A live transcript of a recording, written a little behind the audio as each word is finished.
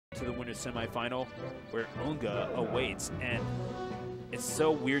to the winner's semifinal, where Unga awaits. And it's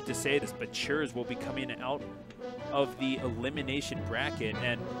so weird to say this, but Churs will be coming out of the elimination bracket,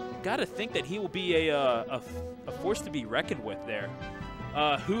 and gotta think that he will be a force to be reckoned with there.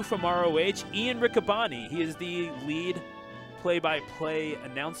 Who from ROH? Ian Riccaboni. He is the lead play-by-play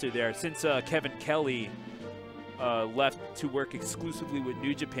announcer there. Since Kevin Kelly left to work exclusively with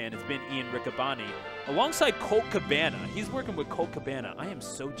New Japan, it's been Ian Riccaboni alongside Colt Cabana. He's working with Colt Cabana. I am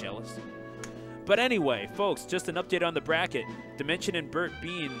so jealous. But anyway, folks, just an update on the bracket. Dimension and Burnt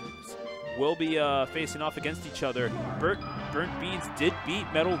Beans will be facing off against each other. Burnt Beans did beat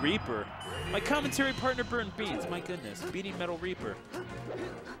Metal Reaper. My commentary partner, Burnt Beans, my goodness, beating Metal Reaper.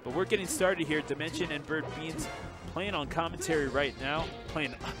 But we're getting started here. Dimension and Burnt Beans playing on commentary right now.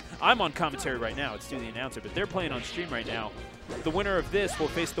 I'm on commentary right now. It's Stu the announcer, but they're playing on stream right now. The winner of this will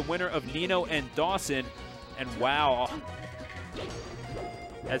face the winner of Nino and Dawson. And wow,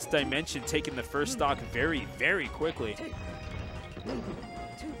 that's Dimension taking the first stock very, very quickly.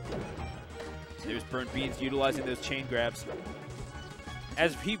 There's Burnt Beans utilizing those chain grabs,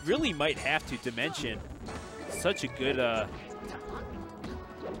 as he really might have to. Dimension, such a good,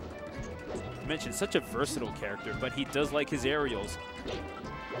 Dimension, such a versatile character, but he does like his aerials.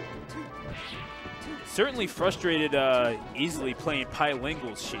 Certainly frustrated easily playing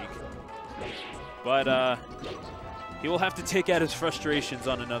Bilingual's Sheik, but he will have to take out his frustrations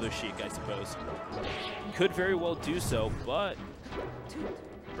on another Sheik, I suppose. Could very well do so, but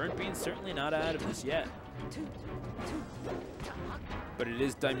Burnt Beans certainly not out of this yet. But it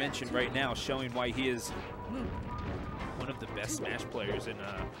is Dimension right now, showing why he is one of the best Smash players in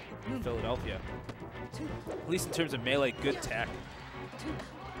Philadelphia. At least in terms of melee, good tech.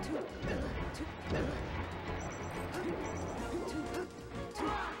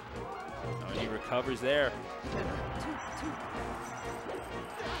 Oh, and he recovers there.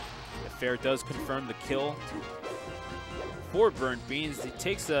 The fair does confirm the kill for Burnt Beans. He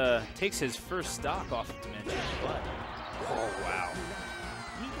takes his first stock off of Dimension, but oh wow.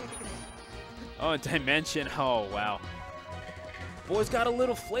 Oh, and Dimension, oh wow. Boy's got a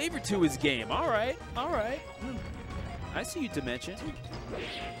little flavor to his game. All right, all right. I see you, Dimension.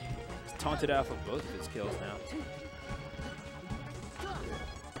 He's taunted out for both of his kills now.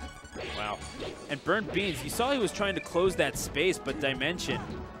 Wow. And Burnt Beans, you saw he was trying to close that space, but Dimension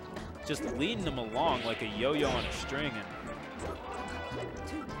just leading him along like a yo-yo on a string. And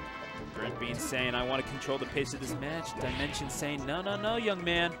Burnt Beans saying, I want to control the pace of this match. Dimension saying, no, no, no, young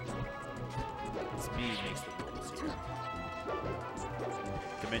man. Speed makes the rules here.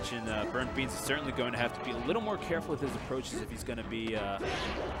 Dimension, Burnt Beans is certainly going to have to be a little more careful with his approaches if he's going to be...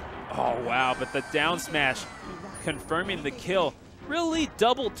 oh, wow, but the down smash confirming the kill. Really?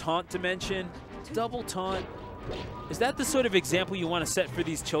 Double taunt, Dimension? Double taunt? Is that the sort of example you want to set for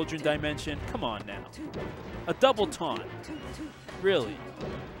these children, Dimension? Come on now. A double taunt. Really?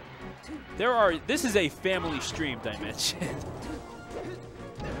 This is a family stream, Dimension.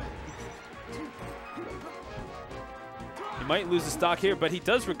 He might lose the stock here, but he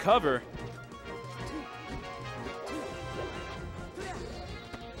does recover.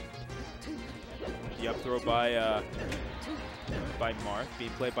 The up throw by Marth,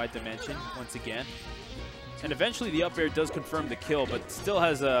 being played by Dimension once again. And eventually the up air does confirm the kill, but still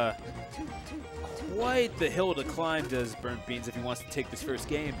has quite the hill to climb, does Burnt Beans, if he wants to take this first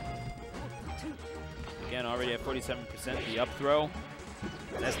game. Again, already at 47%, the up throw.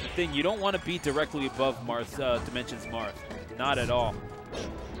 That's the thing, you don't want to be directly above Dimension's Marth. Not at all.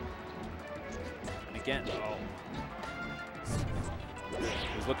 And again, oh.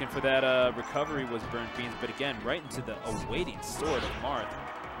 He was looking for that recovery, was Burnt Beans, but again, right into the awaiting sword of Marth.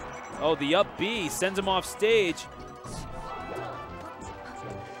 Oh, the up B sends him off stage.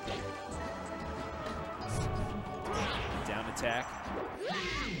 Down attack.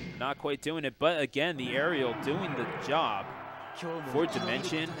 Not quite doing it, but again, the aerial doing the job for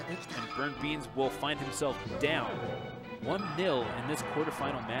Dimension, and Burnt Beans will find himself down 1-0 in this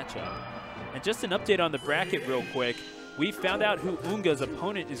quarterfinal matchup. And just an update on the bracket real quick. We found out who Unga's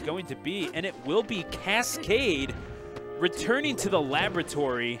opponent is going to be, and it will be Cascade, returning to the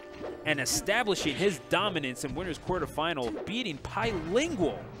laboratory and establishing his dominance in winners quarterfinal, beating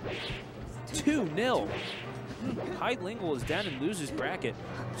Bilingual 2-0. Bilingual is down in losers bracket.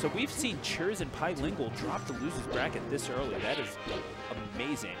 So we've seen Churs and Bilingual drop to losers bracket this early. That is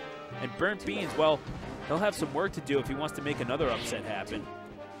amazing. And Burnt Beans, well, he'll have some work to do if he wants to make another upset happen.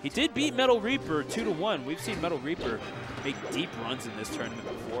 He did beat Metal Reaper 2-1. We've seen Metal Reaper make deep runs in this tournament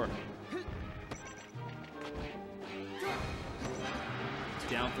before.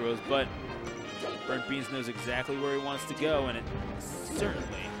 Down throws, but Burnt Beans knows exactly where he wants to go, and it certainly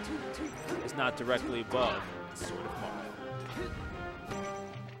is not directly above. Sort of Marth.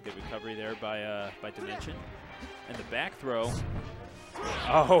 Good recovery there by Dimension. And the back throw.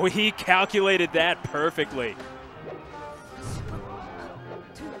 Oh, he calculated that perfectly.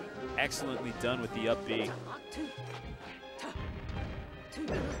 Excellently done with the up B.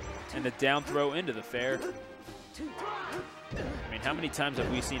 And the down throw into the fair. I mean, how many times have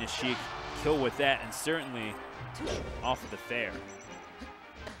we seen a Sheik kill with that, and certainly off of the fair.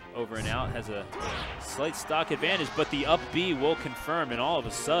 Over and out, has a slight stock advantage, but the up B will confirm, and all of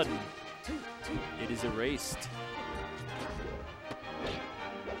a sudden, it is erased.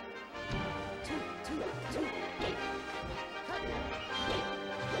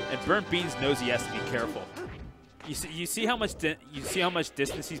 And Burnt Beans knows he has to be careful. You see how much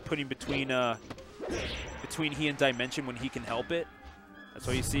distance he's putting between he and Dimension when he can help it. That's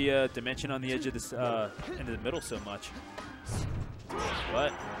why you see Dimension on the edge of this into the middle so much.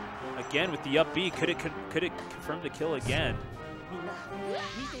 But again with the up B, could it confirm the kill again?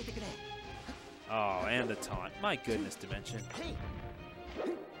 Oh, and the taunt. My goodness, Dimension.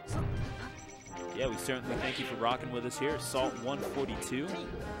 Yeah, we certainly thank you for rocking with us here. Salt 142.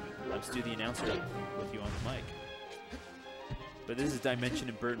 I'm Stu, the announcer, with you on the mic. But this is Dimension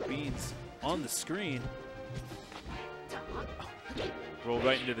and Burnt Beans on the screen. Roll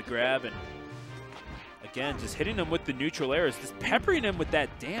right into the grab, and again, just hitting him with the neutral airs, just peppering him with that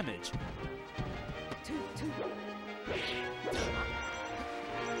damage.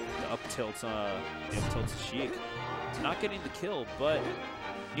 The up tilts Sheik. Not getting the kill, but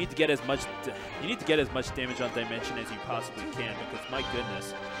you need to get as much damage on Dimension as you possibly can, because my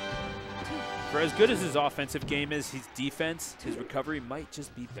goodness, for as good as his offensive game is, his defense, his recovery might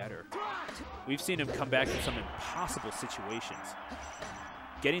just be better. We've seen him come back from some impossible situations.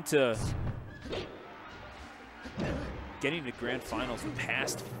 Getting to grand finals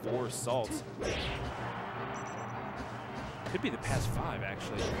past 4 salts. Could be the past 5,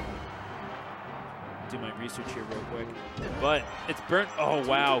 actually. Do my research here real quick. But it's Burnt. Oh,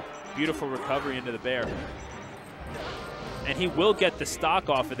 wow. Beautiful recovery into the bear. And he will get the stock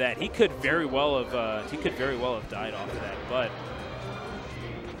off of that. He could very well have died off of that, but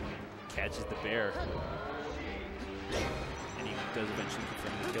catches the bear. And he does eventually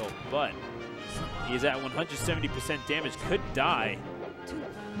confirm the kill. But he is at 170% damage, could die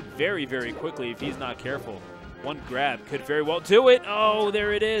very, very quickly if he's not careful. One grab could very well do it. Oh,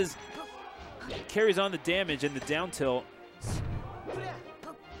 there it is. Carries on the damage and the down tilt.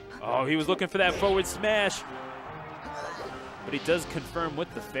 Oh, he was looking for that forward smash. But he does confirm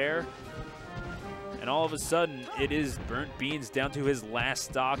with the fair. And all of a sudden, it is Burnt Beans down to his last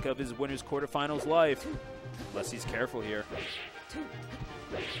stock of his winner's quarterfinals life. Unless he's careful here.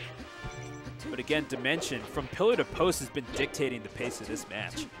 But again, Dimension, from pillar to post, has been dictating the pace of this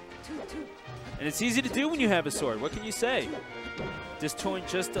match. And it's easy to do when you have a sword. What can you say? Disjoint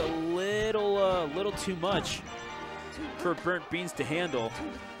just a little too much for Burnt Beans to handle.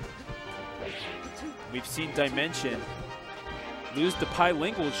 We've seen Dimension lose the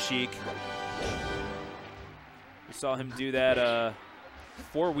bilingual Sheik. We saw him do that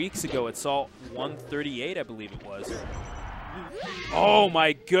 4 weeks ago at Salt 138, I believe it was. Oh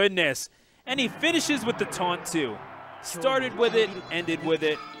my goodness. And he finishes with the taunt too. Started with it, ended with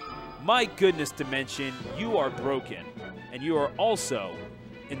it. My goodness, Dimension, you are broken. And you are also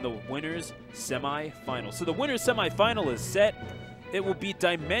in the winner's semifinal. So the winner's semifinal is set. It will be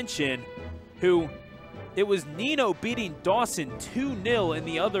Dimension, who it was Nino beating Dawson 2-0 in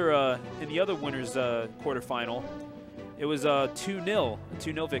the other winner's quarterfinal. It was a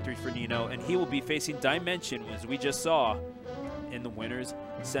 2-0 victory for Nino, and he will be facing Dimension, as we just saw, in the winner's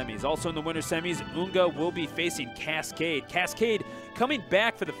semis. Also in the winner's semis, Unga will be facing Cascade. Cascade coming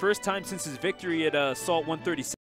back for the first time since his victory at Salt 137.